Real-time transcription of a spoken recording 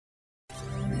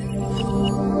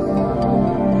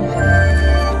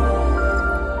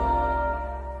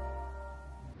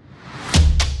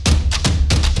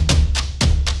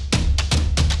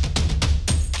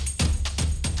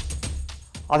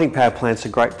I think Powerplant's a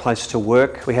great place to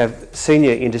work. We have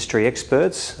senior industry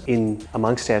experts in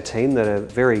amongst our team that are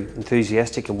very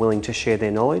enthusiastic and willing to share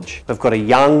their knowledge. We've got a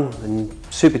young and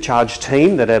supercharged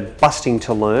team that are busting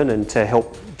to learn and to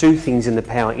help do things in the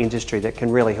power industry that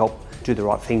can really help do the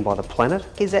right thing by the planet.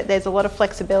 Is that there's a lot of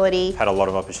flexibility. Had a lot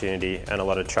of opportunity and a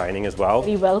lot of training as well.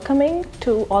 Be welcoming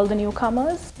to all the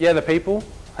newcomers. Yeah, the people,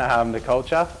 the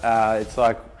culture. It's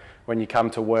like when you come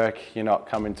to work, you're not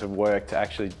coming to work to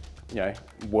actually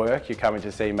work, you're coming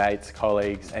to see mates,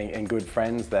 colleagues and good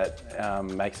friends that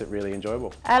makes it really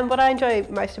enjoyable. What I enjoy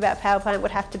most about Powerplant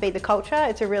would have to be the culture.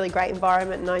 It's a really great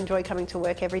environment and I enjoy coming to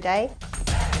work every day.